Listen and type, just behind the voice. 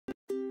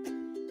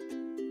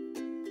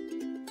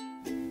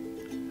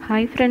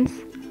Hi friends,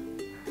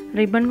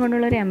 ribbon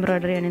കൊണ്ടുള്ളൊരു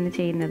embroidery ആണ് ഇന്ന്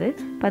ചെയ്യുന്നത്.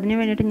 അപ്പോൾ അതിന്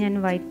വേണ്ടിയിട്ട് ഞാൻ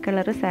വൈറ്റ്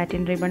കളർ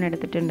സാറ്റിൻ റിബൺ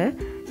എടുത്തിട്ടുണ്ട്.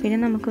 പിന്നെ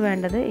നമുക്ക്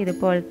വേണ്ടത്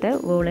ഇതുപോലത്തെ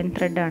വൂളൻ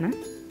ത്രെഡാണ്.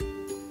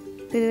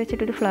 ഇത്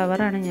വെച്ചിട്ടൊരു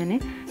ഫ്ലവറാണ് ഞാൻ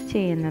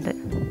ചെയ്യുന്നത്.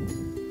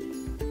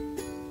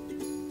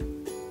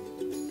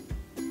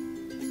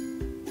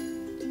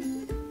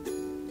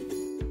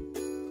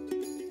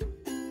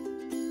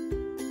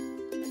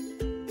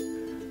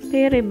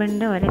 ഈ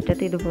റിബണിൻ്റെ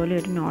ഒരറ്റത്ത് ഇതുപോലെ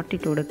ഒരു നോട്ട്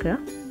ഇട്ട് കൊടുക്കുക.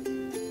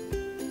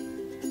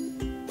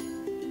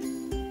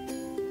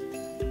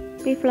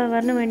 ഈ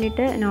ഫ്ലവറിന്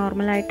വേണ്ടിയിട്ട്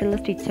നോർമലായിട്ടുള്ള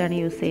സ്റ്റിച്ചാണ്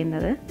യൂസ്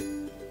ചെയ്യുന്നത്.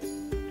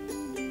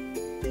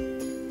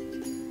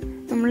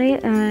 നമ്മൾ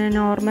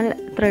നോർമൽ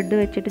ത്രെഡ്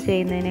വെച്ചിട്ട്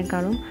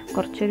ചെയ്യുന്നതിനേക്കാളും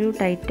കുറച്ചൊരു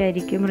ടൈറ്റ്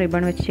ആയിരിക്കും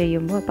റിബൺ വെച്ച്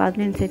ചെയ്യുമ്പോൾ. അപ്പോൾ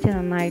അതിനനുസരിച്ച്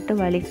നന്നായിട്ട്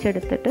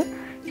വലിച്ചെടുത്തിട്ട്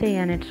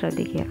ചെയ്യാനായിട്ട്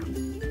ശ്രദ്ധിക്കുക.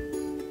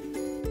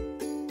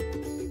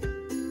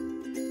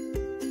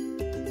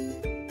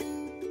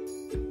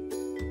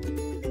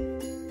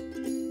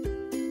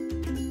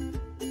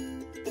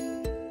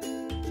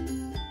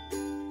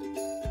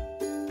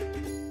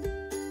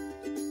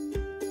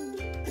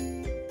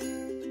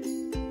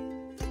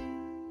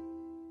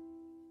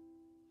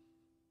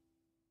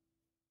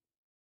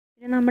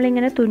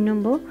 നമ്മളിങ്ങനെ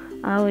തുന്നുമ്പോൾ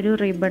ആ ഒരു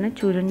റിബണ്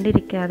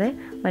ചുരുണ്ടിരിക്കാതെ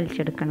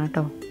വലിച്ചെടുക്കണം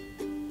കേട്ടോ.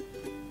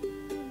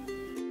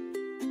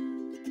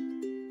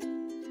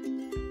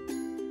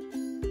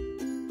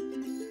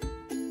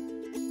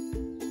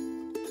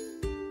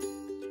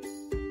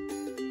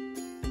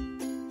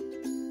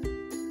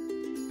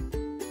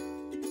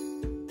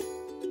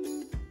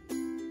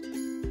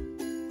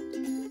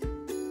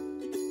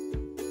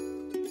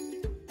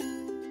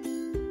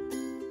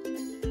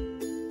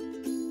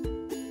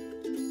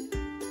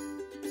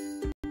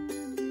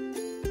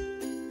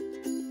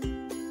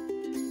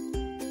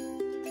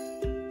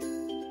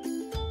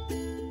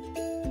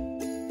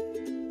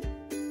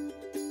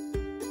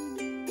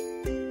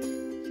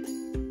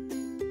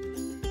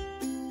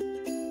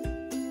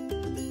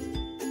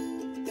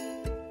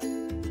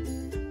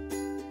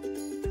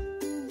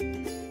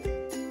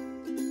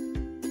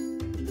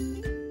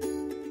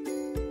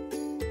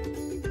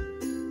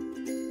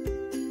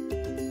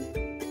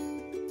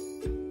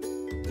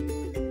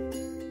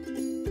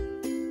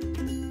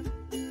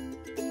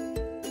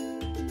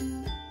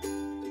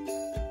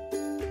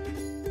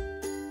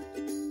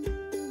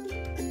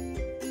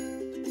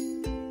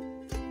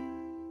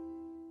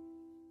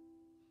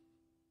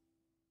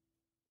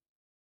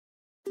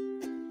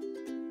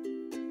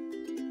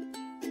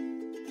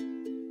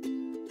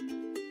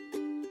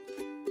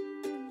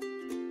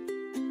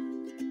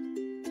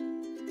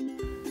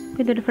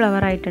 ഇതൊരു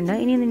ഫ്ലവർ ആയിട്ടുണ്ട്.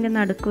 ഇനി ഇതിൻ്റെ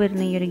നടുക്ക്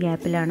വരുന്ന ഈ ഒരു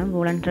ഗ്യാപ്പിലാണ്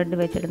വൂളൻ ത്രെഡ്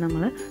വെച്ചിട്ട്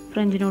നമ്മൾ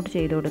ഫ്രഞ്ച് നോട്ട്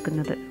ചെയ്ത്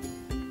കൊടുക്കുന്നത്.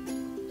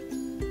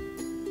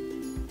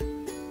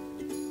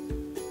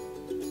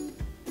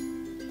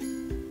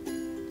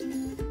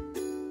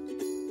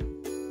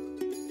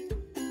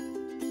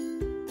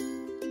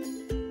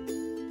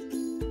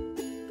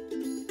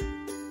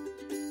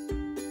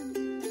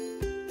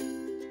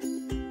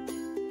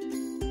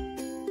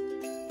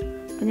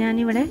 അപ്പോൾ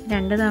ഞാനിവിടെ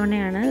 2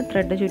 തവണയാണ്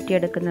ത്രെഡ്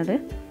ചുറ്റിയെടുക്കുന്നത്.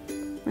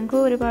 നമുക്ക്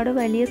ഒരുപാട്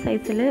വലിയ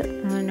സൈസിൽ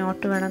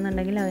നോട്ട്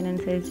വേണമെന്നുണ്ടെങ്കിൽ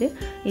അതിനനുസരിച്ച്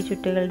ഈ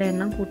ചുറ്റുകളുടെ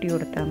എണ്ണം കൂട്ടി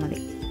കൊടുത്താൽ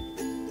മതി.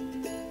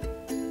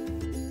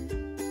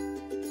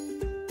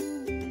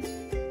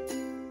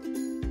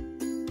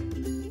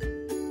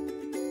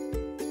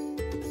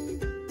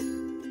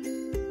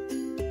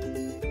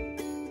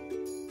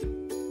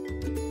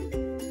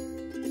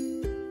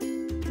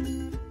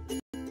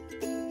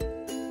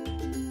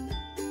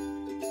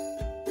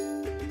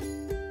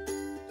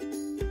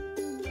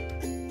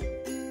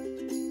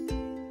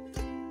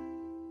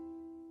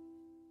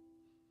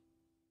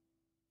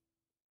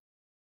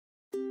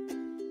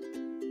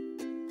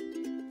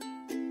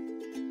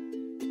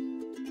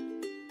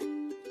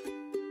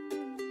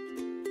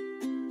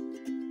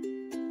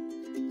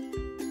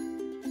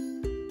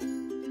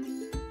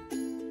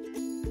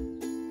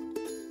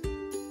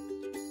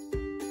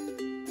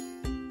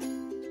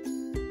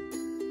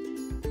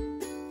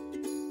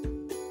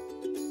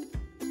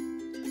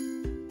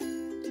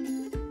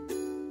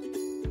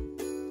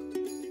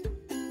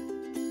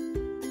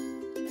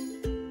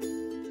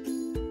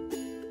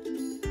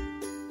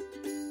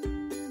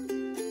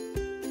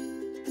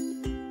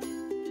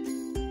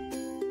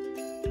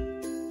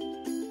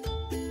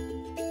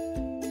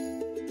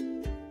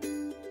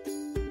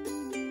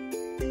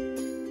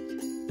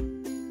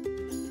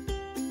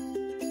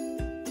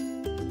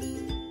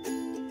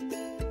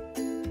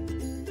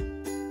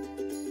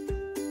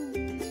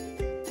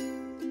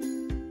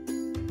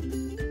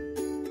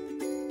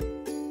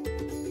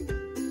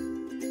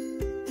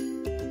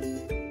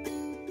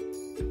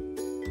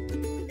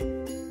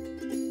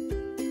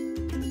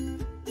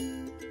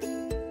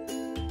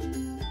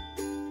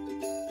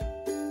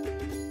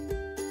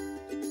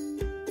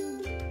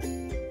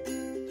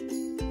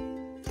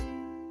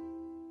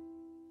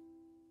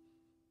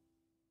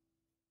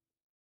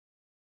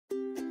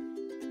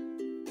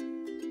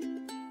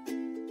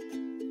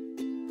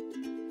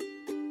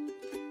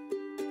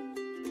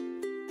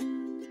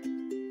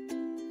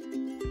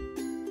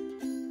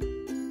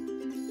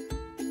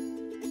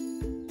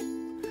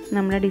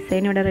 നമ്മുടെ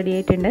ഡിസൈൻ ഇവിടെ റെഡി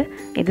ആയിട്ടുണ്ട്.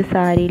 ഇത്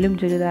സാരിയിലും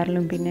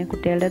ചുരിദാറിലും പിന്നെ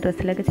കുട്ടികളുടെ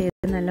ഡ്രസ്സിലൊക്കെ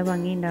ചെയ്ത് നല്ല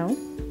ഭംഗിയുണ്ടാവും.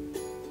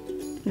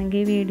 നിങ്ങൾക്ക്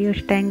ഈ വീഡിയോ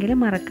ഇഷ്ടമെങ്കിൽ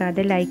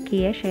മറക്കാതെ ലൈക്ക്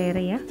ചെയ്യുക, ഷെയർ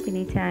ചെയ്യുക. പിന്നെ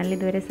ഈ ചാനൽ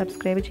ഇതുവരെ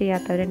സബ്സ്ക്രൈബ്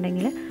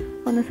ചെയ്യാത്തവരുണ്ടെങ്കിൽ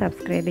ഒന്ന്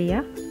സബ്സ്ക്രൈബ്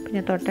ചെയ്യുക.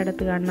 പിന്നെ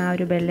തൊട്ടടുത്ത് കാണുന്ന ആ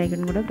ഒരു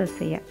ബെല്ലൈക്കൺ കൂടെ പ്രസ്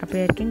ചെയ്യുക.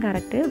 അപ്പോഴായിരിക്കും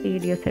കറക്റ്റ്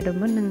വീഡിയോസ്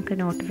ഇടുമ്പോൾ നിങ്ങൾക്ക്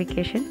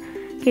നോട്ടിഫിക്കേഷൻ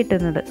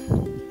കിട്ടുന്നത്.